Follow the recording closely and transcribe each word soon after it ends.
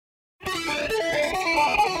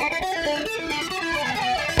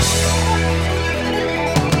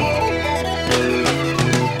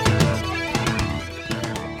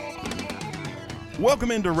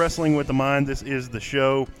Welcome into Wrestling with the Mind. This is the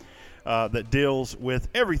show that deals with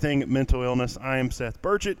everything mental illness. I am Seth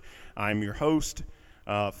Burchett. I'm your host,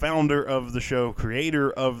 founder of the show,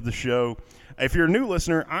 creator of the show. If you're a new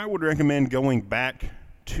listener, I would recommend going back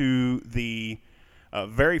to the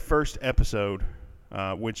very first episode,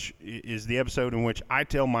 which is the episode in which I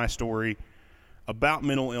tell my story about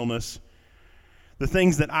mental illness, the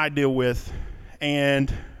things that I deal with,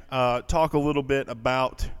 and talk a little bit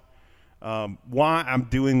about why I'm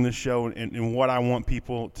doing this show and what I want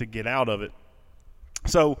people to get out of it.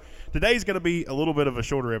 So today's going to be a little bit of a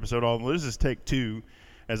shorter episode, although this is take 2,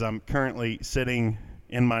 as I'm currently sitting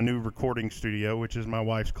in my new recording studio, which is my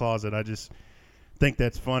wife's closet. I just think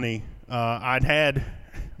that's funny. I'd had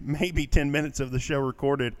maybe 10 minutes of the show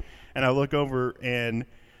recorded, and I look over and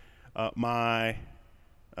my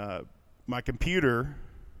computer,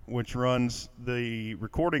 which runs the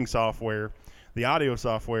recording software, the audio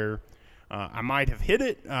software, I might have hit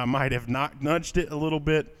it, I might have nudged it a little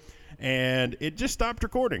bit, and it just stopped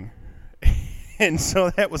recording. And so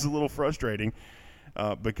that was a little frustrating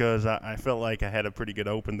because I felt like I had a pretty good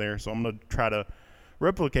open there. So I'm going to try to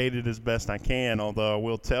replicate it as best I can, although I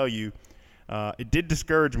will tell you, it did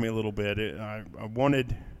discourage me a little bit. I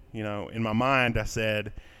wanted, in my mind, I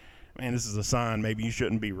said, man, this is a sign maybe you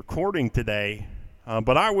shouldn't be recording today.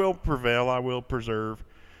 But I will prevail. I will persevere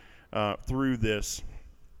through this.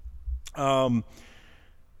 I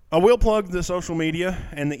will plug the social media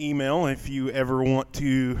and the email if you ever want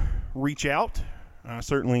to reach out. I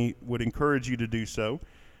certainly would encourage you to do so.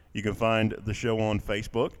 You can find the show on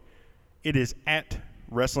Facebook. It is at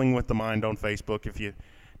Wrestling with the Mind on Facebook. If you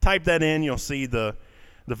type that in, you'll see the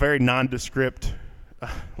very nondescript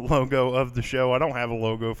logo of the show. I don't have a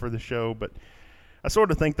logo for the show, but I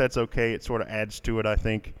sort of think that's okay. It sort of adds to it, I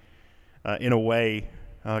think, in a way.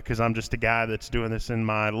 Because I'm just a guy that's doing this in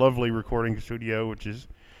my lovely recording studio, which is,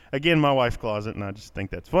 again, my wife's closet, and I just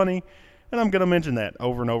think that's funny. And I'm going to mention that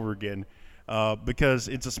over and over again because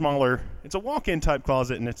it's a walk-in type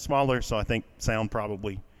closet, and it's smaller, so I think sound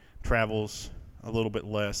probably travels a little bit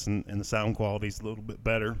less, and the sound quality is a little bit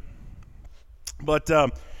better. But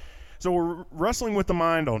so we're Wrestling with the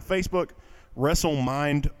Mind on Facebook, Wrestle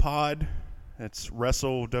Mind Pod. That's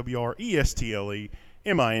Wrestle, WRESTLE,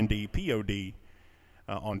 MINDPOD.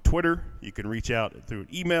 On Twitter, you can reach out through an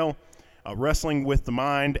email,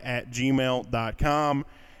 wrestlingwiththemind@gmail.com.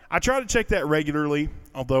 I try to check that regularly,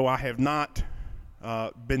 although I have not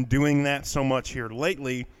been doing that so much here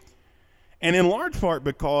lately, and in large part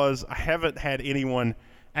because I haven't had anyone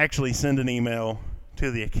actually send an email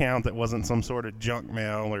to the account that wasn't some sort of junk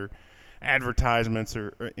mail or advertisements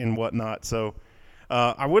or and whatnot. So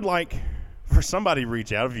I would like for somebody to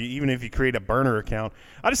reach out, even if you create a burner account.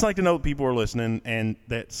 I just like to know that people are listening and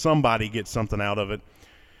that somebody gets something out of it.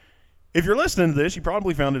 If you're listening to this, you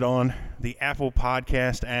probably found it on the Apple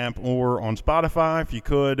Podcast app or on Spotify. If you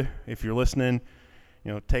could, if you're listening,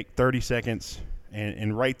 take 30 seconds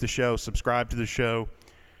and rate the show, subscribe to the show,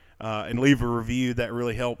 and leave a review. That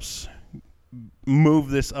really helps move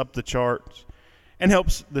this up the charts and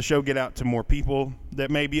helps the show get out to more people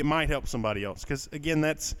that maybe it might help somebody else. Because, again,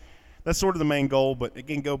 that's sort of the main goal, but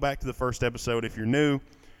again, go back to the first episode if you're new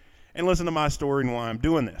and listen to my story and why I'm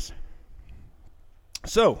doing this.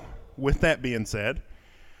 So, with that being said,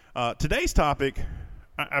 today's topic,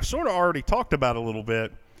 I've sort of already talked about a little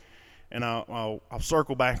bit, and I'll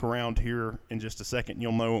circle back around here in just a second, and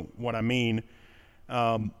you'll know what I mean.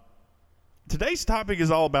 Today's topic is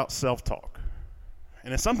all about self-talk,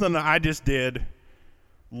 and it's something that I just did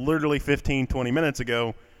literally 15, 20 minutes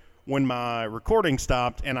ago when my recording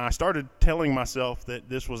stopped and I started telling myself that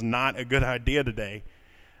this was not a good idea today,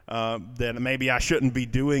 that maybe I shouldn't be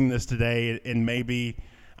doing this today, and maybe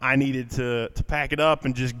I needed to pack it up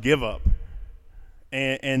and just give up.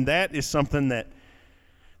 And that is something that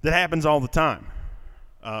happens all the time.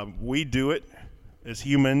 We do it as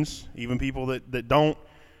humans, even people that don't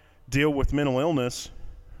deal with mental illness,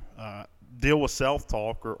 deal with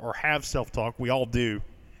self-talk or have self-talk. We all do.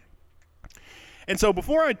 And so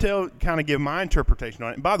before I give my interpretation on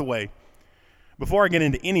it, and by the way, before I get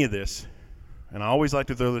into any of this, and I always like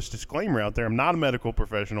to throw this disclaimer out there, I'm not a medical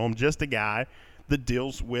professional, I'm just a guy that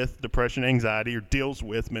deals with depression, anxiety, or deals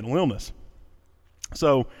with mental illness.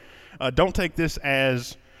 So don't take this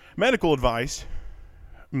as medical advice.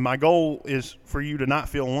 My goal is for you to not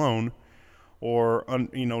feel alone or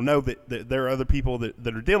know that there are other people that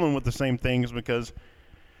are dealing with the same things, because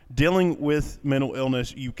dealing with mental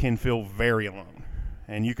illness, you can feel very alone.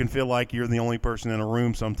 and you can feel like you're the only person in a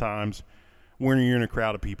room sometimes when you're in a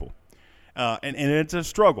crowd of people. And it's a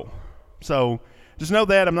struggle. So just know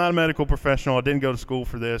that I'm not a medical professional. I didn't go to school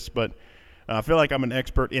for this, but I feel like I'm an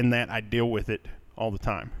expert in that. I deal with it all the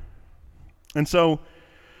time. And so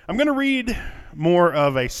I'm going to read more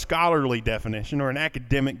of a scholarly definition or an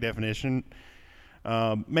academic definition.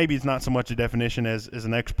 Maybe it's not so much a definition as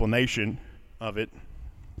an explanation of it.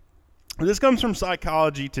 This comes from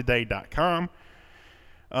psychologytoday.com.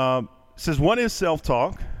 It says, what is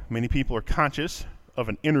self-talk? Many people are conscious of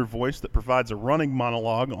an inner voice that provides a running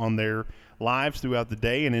monologue on their lives throughout the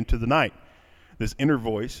day and into the night. This inner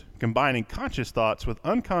voice, combining conscious thoughts with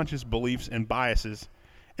unconscious beliefs and biases,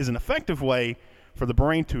 is an effective way for the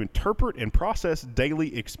brain to interpret and process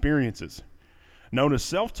daily experiences. Known as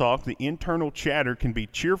self-talk, the internal chatter can be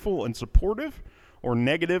cheerful and supportive or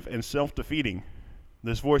negative and self-defeating.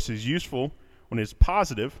 This voice is useful when it's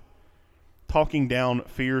positive, talking down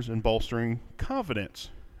fears and bolstering confidence.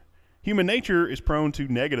 Human nature is prone to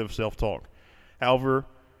negative self-talk, however,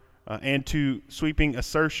 and to sweeping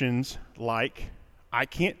assertions like, I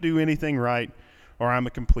can't do anything right, or I'm a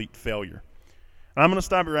complete failure. And I'm going to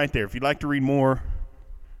stop it right there. If you'd like to read more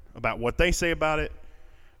about what they say about it,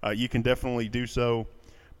 you can definitely do so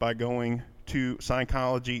by going to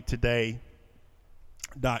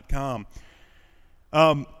psychologytoday.com.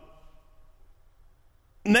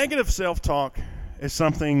 Negative self-talk is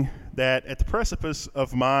something that at the precipice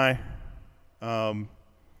of my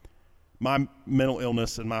mental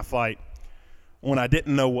illness and my fight, when I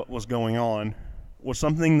didn't know what was going on, was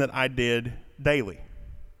something that I did daily.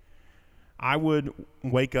 I would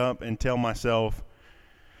wake up and tell myself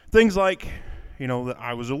things like, that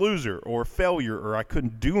I was a loser or a failure, or I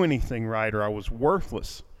couldn't do anything right, or I was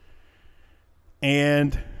worthless.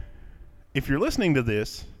 And if you're listening to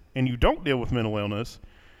this and you don't deal with mental illness,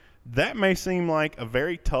 that may seem like a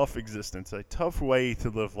very tough existence, a tough way to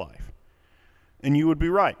live life. And you would be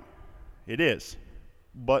right. It is.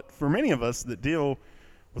 But for many of us that deal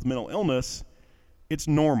with mental illness, it's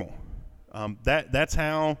normal. That's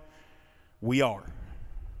how we are.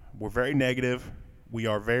 We're very negative. We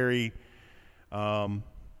are very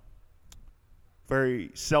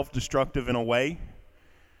self-destructive in a way,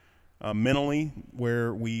 mentally,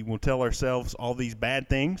 where we will tell ourselves all these bad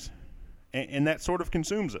things, and that sort of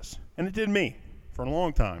consumes us. And it did me for a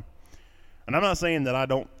long time. And I'm not saying that I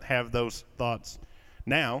don't have those thoughts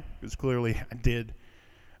now, because clearly I did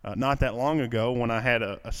not that long ago when I had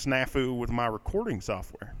a snafu with my recording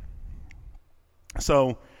software.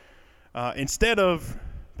 So instead of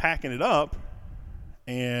packing it up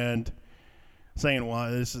and saying, well,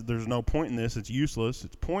 there's no point in this, it's useless,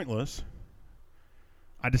 it's pointless,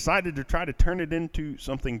 I decided to try to turn it into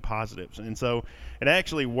something positive. And so it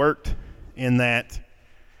actually worked in that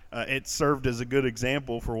it served as a good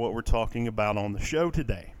example for what we're talking about on the show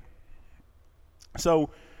today. So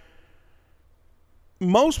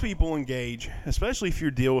most people engage, especially if you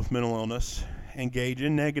deal with mental illness, engage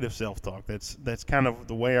in negative self-talk. That's kind of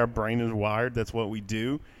the way our brain is wired. That's what we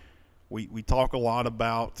do. We talk a lot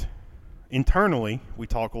about, internally, we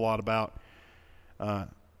talk a lot about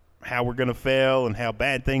how we're going to fail and how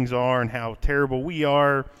bad things are and how terrible we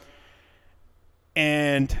are.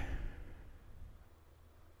 And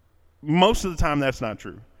most of the time that's not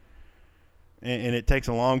true. And it takes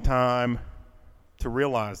a long time to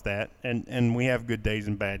realize that. And we have good days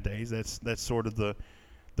and bad days. That's sort of the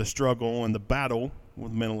struggle and the battle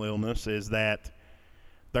with mental illness, is that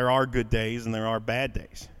there are good days and there are bad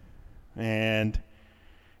days. And,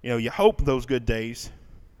 you hope those good days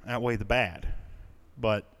outweigh the bad,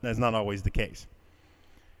 but that's not always the case.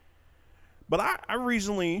 But I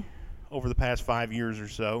recently, over the past 5 years or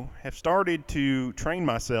so, have started to train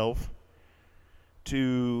myself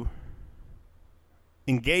to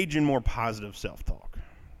engage in more positive self-talk.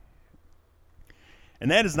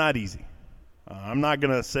 And that is not easy. I'm not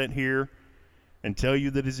going to sit here and tell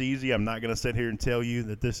you that it's easy. I'm not going to sit here and tell you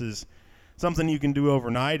that this is something you can do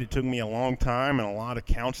overnight. It took me a long time and a lot of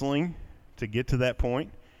counseling to get to that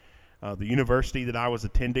point. The university that I was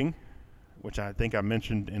attending, which I think I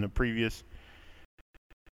mentioned in a previous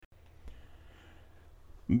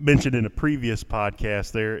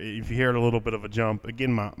podcast there, if you heard a little bit of a jump,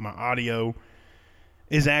 again, my audio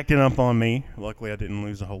is acting up on me. Luckily, I didn't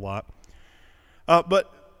lose a whole lot.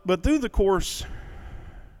 But through the course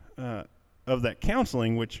of that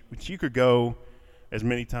counseling, which you could go as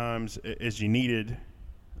many times as you needed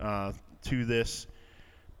to this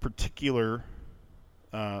particular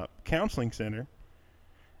counseling center,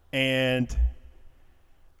 and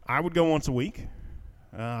I would go once a week.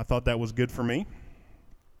 I thought that was good for me.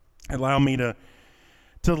 It allowed me to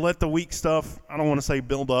to let the weak stuff, I don't want to say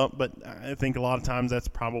build up, but I think a lot of times that's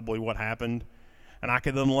probably what happened. And I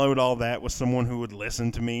could unload all that with someone who would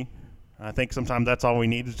listen to me. I think sometimes that's all we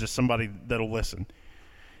need is just somebody that'll listen.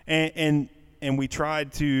 And we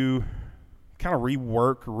tried to kind of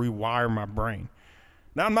rework or rewire my brain.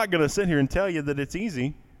 Now, I'm not going to sit here and tell you that it's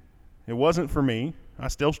easy. It wasn't for me. I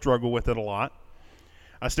still struggle with it a lot.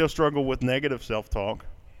 I still struggle with negative self-talk.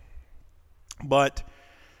 But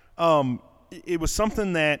it was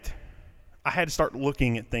something that I had to start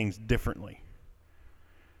looking at things differently.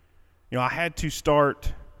 You know, I had to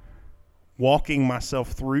start walking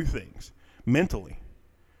myself through things mentally.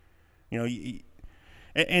 You know,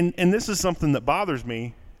 and this is something that bothers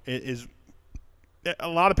me is a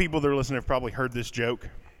lot of people that are listening have probably heard this joke.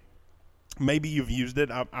 Maybe you've used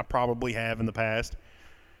it. I probably have in the past.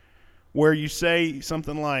 Where you say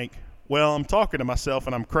something like, well, I'm talking to myself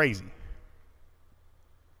and I'm crazy.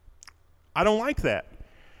 I don't like that.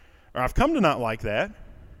 Or I've come to not like that.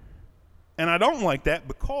 And I don't like that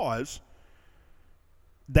because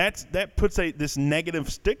that puts this negative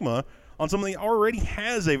stigma on something that already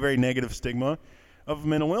has a very negative stigma of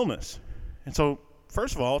mental illness. And so,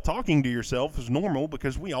 first of all, talking to yourself is normal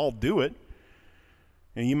because we all do it.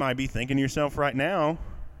 And you might be thinking to yourself right now,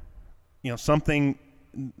 you know, something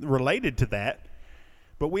related to that,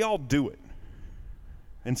 but we all do it.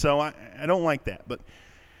 And so I don't like that. But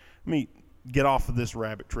let me get off of this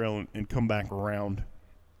rabbit trail and come back around.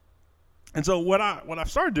 And so what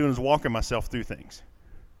I've started doing is walking myself through things.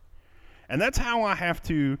 And that's how I have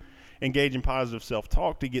to engage in positive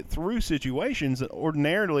self-talk to get through situations that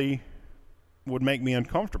ordinarily would make me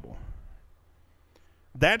uncomfortable.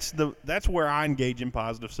 That's where I engage in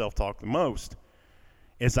positive self-talk the most,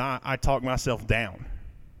 is I talk myself down.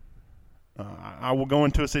 I will go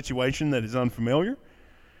into a situation that is unfamiliar.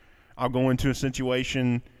 I'll go into a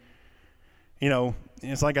situation, you know,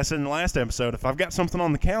 it's like I said in the last episode, if I've got something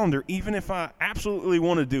on the calendar, even if I absolutely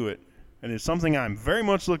want to do it, and it's something I'm very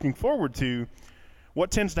much looking forward to, what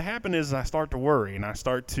tends to happen is I start to worry, and I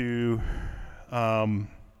start to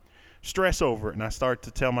stress over it, and I start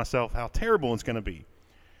to tell myself how terrible it's going to be.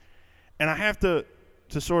 And I have to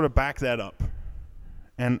sort of back that up.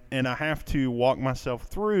 And I have to walk myself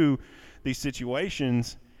through these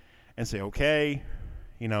situations and say, okay,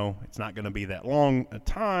 you know, it's not going to be that long a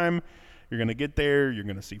time. You're going to get there, you're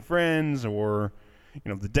going to see friends, or, you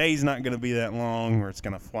know, the day's not going to be that long, or it's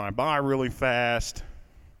going to fly by really fast.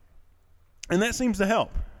 And that seems to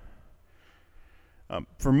help.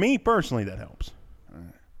 For me personally, that helps.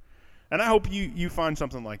 And I hope you find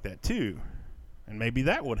something like that too. And maybe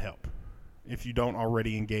that would help if you don't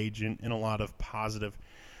already engage in a lot of positive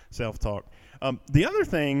self-talk. The other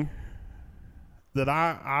thing that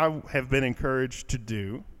I have been encouraged to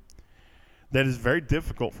do that is very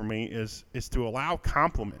difficult for me is to allow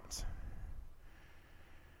compliments.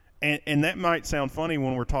 And that might sound funny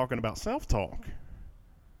when we're talking about self-talk,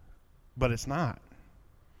 but it's not.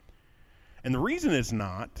 And the reason it's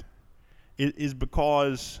not is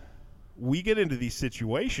because we get into these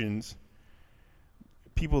situations,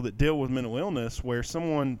 people that deal with mental illness, where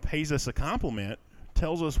someone pays us a compliment,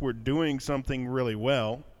 tells us we're doing something really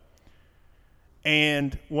well,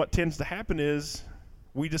 and what tends to happen is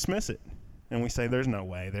we dismiss it. And we say, there's no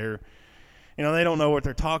way. They don't know what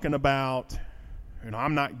they're talking about. You know,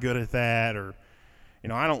 I'm not good at that, or, you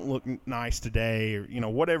know, I don't look nice today, or, you know,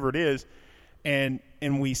 whatever it is. And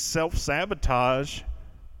we self-sabotage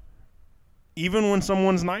even when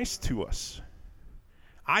someone's nice to us.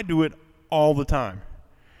 I do it all the time.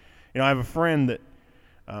 You know, I have a friend that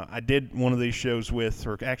I did one of these shows with,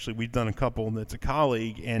 or actually we've done a couple, that's a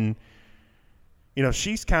colleague, and, you know,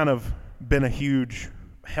 she's kind of been a huge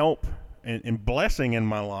help and blessing in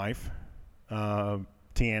my life.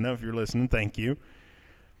 Tiana, if you're listening, thank you.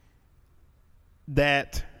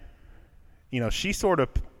 That, you know, she sort of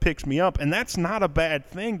picks me up, and that's not a bad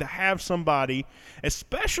thing to have somebody,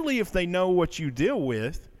 especially if they know what you deal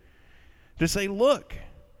with, to say, look,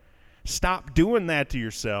 stop doing that to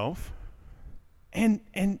yourself, and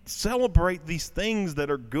celebrate these things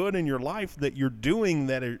that are good in your life that you're doing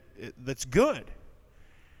that's good.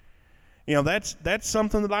 You know, that's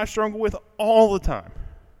something that I struggle with all the time.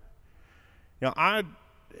 You know, I,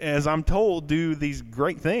 as I'm told, do these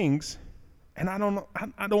great things, and I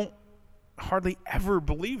don't hardly ever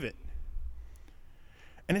believe it.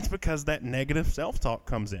 And it's because that negative self-talk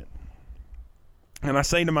comes in. And I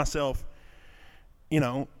say to myself, you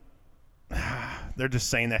know, they're just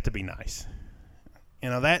saying that to be nice. You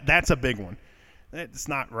know, that's a big one. It's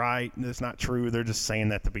not right. It's not true. They're just saying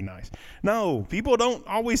that to be nice. No, people don't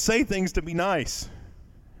always say things to be nice.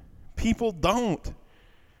 People don't,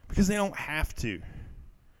 because they don't have to.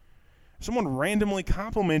 Someone randomly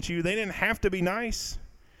compliments you, they didn't have to be nice.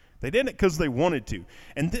 They did it because they wanted to.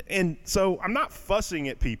 And so I'm not fussing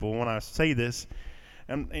at people when I say this.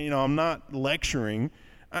 I'm not lecturing.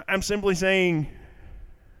 I'm simply saying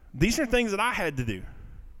these are things that I had to do.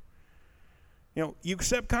 You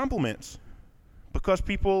accept compliments because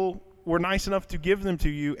people were nice enough to give them to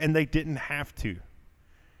you and they didn't have to.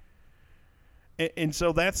 And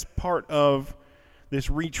so that's part of this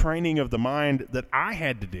retraining of the mind that I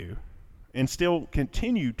had to do and still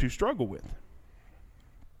continue to struggle with.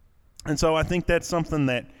 And so I think that's something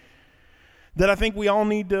that I think we all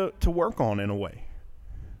need to work on in a way,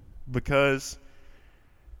 because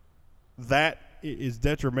that is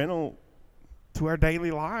detrimental to our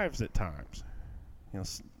daily lives at times.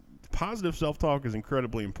 Positive self-talk is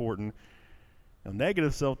incredibly important.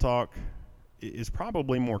 Negative self-talk is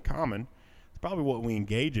probably more common. It's probably what we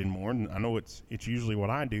engage in more, and I know it's usually what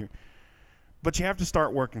I do. But you have to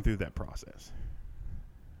start working through that process.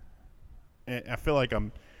 And I feel like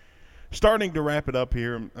I'm starting to wrap it up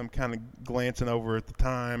here. I'm kind of glancing over at the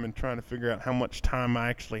time and trying to figure out how much time I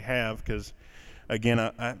actually have, because, again,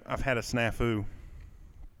 I've had a snafu.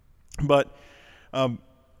 But,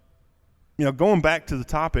 going back to the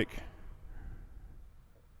topic,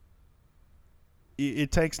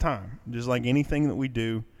 it takes time, just like anything that we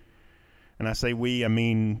do. And I say we, I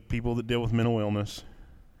mean people that deal with mental illness.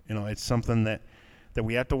 It's something that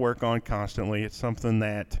we have to work on constantly. It's something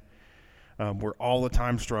that we're all the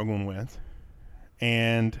time struggling with.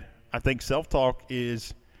 And I think self-talk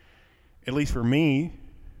is, at least for me,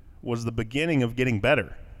 was the beginning of getting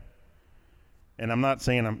better. And I'm not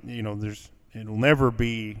saying it'll never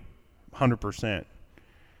be 100%.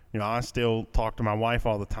 I still talk to my wife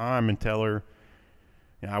all the time and tell her,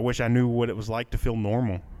 I wish I knew what it was like to feel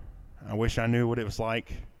normal. I wish I knew what it was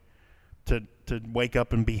like to wake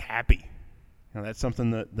up and be happy. That's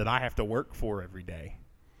something that I have to work for every day.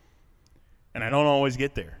 And I don't always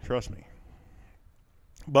get there, trust me.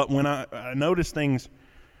 But when I notice things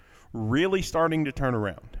really starting to turn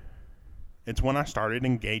around, it's when I started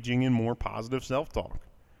engaging in more positive self-talk.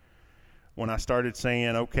 When I started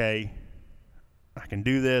saying, okay, I can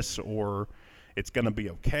do this, or it's going to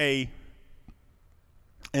be okay.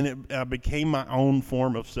 And it became my own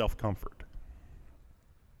form of self-comfort.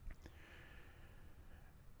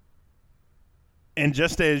 And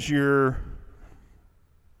just as you're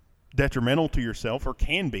detrimental to yourself, or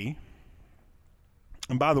can be,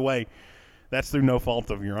 and by the way, that's through no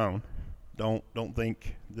fault of your own. Don't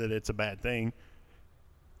think that it's a bad thing.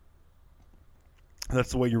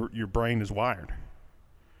 That's the way your brain is wired.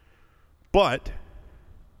 But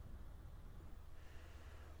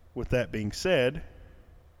with that being said,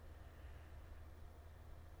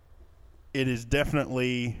 it is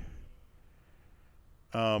definitely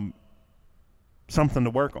something to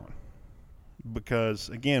work on, because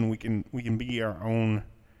again, we can be our own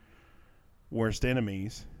worst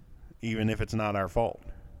enemies, even if it's not our fault.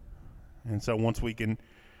 And so once we can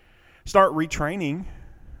start retraining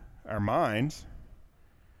our minds,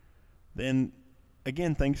 then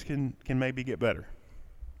again, things can maybe get better.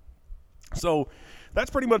 So that's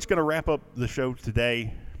pretty much going to wrap up the show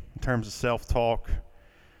today in terms of self-talk.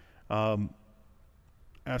 I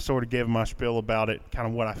sort of gave my spiel about it, kind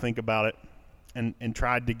of what I think about it, and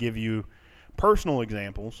tried to give you personal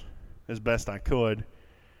examples as best I could.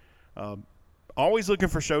 Always looking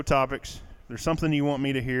for show topics. If there's something you want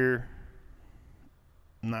me to hear,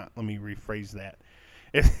 let me rephrase that.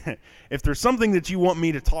 If there's something that you want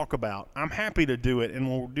me to talk about, I'm happy to do it, and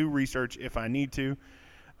we'll do research if I need to.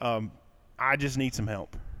 I just need some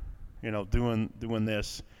help, doing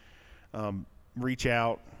this. Reach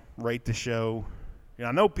out, rate the show.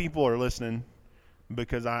 I know people are listening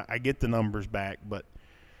because I get the numbers back, but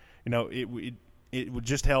it would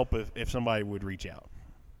just help if somebody would reach out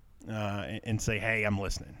and say, hey, I'm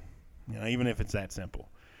listening, even if it's that simple.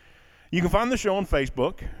 You can find the show on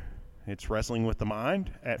Facebook. It's Wrestling with the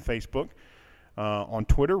Mind at Facebook. On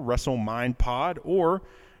Twitter, WrestleMindPod, or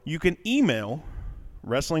you can email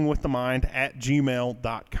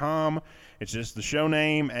wrestlingwiththemind@gmail.com. It's just the show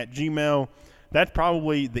name at Gmail. That's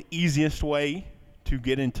probably the easiest way to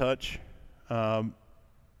get in touch.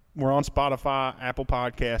 We're on Spotify, Apple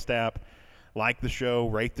Podcast app. Like the show,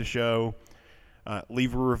 rate the show,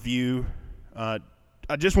 leave a review. I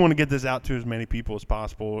just want to get this out to as many people as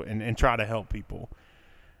possible and try to help people.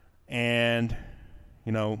 And,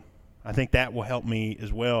 I think that will help me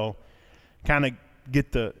as well kind of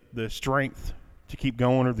get the strength to keep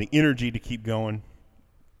going, or the energy to keep going.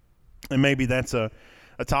 And maybe that's a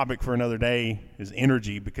topic for another day, is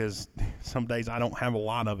energy, because some days I don't have a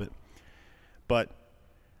lot of it. But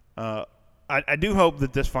I I do hope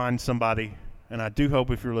that this finds somebody, and I do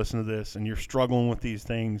hope if you're listening to this and you're struggling with these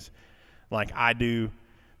things like I do,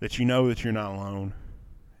 that you know that you're not alone,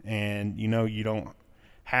 and you know you don't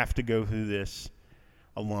have to go through this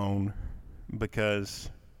alone, because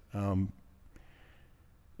even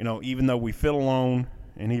though we feel alone,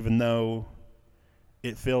 and even though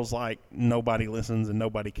it feels like nobody listens and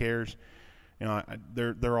nobody cares,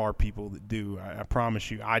 there are people that do. I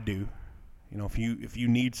promise you, I do. If you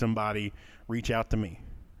need somebody, reach out to me.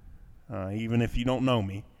 Even if you don't know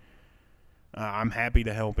me, I'm happy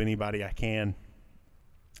to help anybody I can.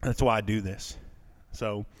 That's why I do this.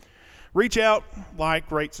 So reach out,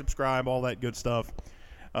 like, rate, subscribe, all that good stuff.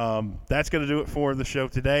 That's going to do it for the show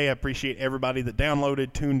today. I appreciate everybody that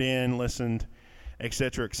downloaded, tuned in, listened,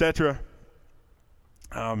 etc., etc.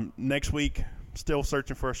 Next week, still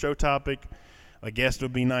searching for a show topic. A guest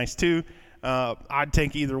would be nice too. I'd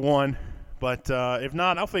take either one, but if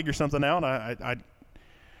not, I'll figure something out. I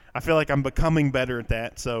feel like I'm becoming better at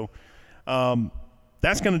that. So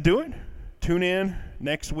that's going to do it. Tune in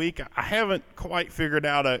next week. I haven't quite figured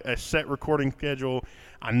out a set recording schedule.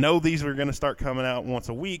 I know these are going to start coming out once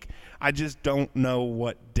a week. I just don't know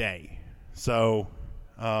what day. So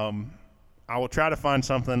I will try to find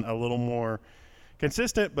something a little more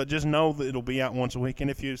consistent, but just know that it'll be out once a week. And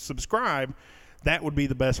if you subscribe, that would be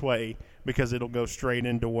the best way, because it'll go straight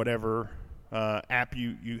into whatever app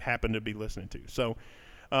you happen to be listening to. So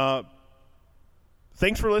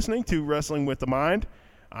thanks for listening to Wrestling with the Mind.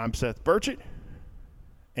 I'm Seth Burchett.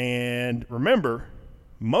 And remember,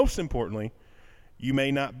 most importantly, you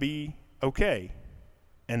may not be okay,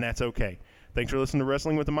 and that's okay. Thanks for listening to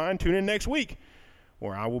Wrestling with the Mind. Tune in next week,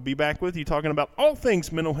 where I will be back with you talking about all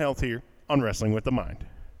things mental health here on Wrestling with the Mind.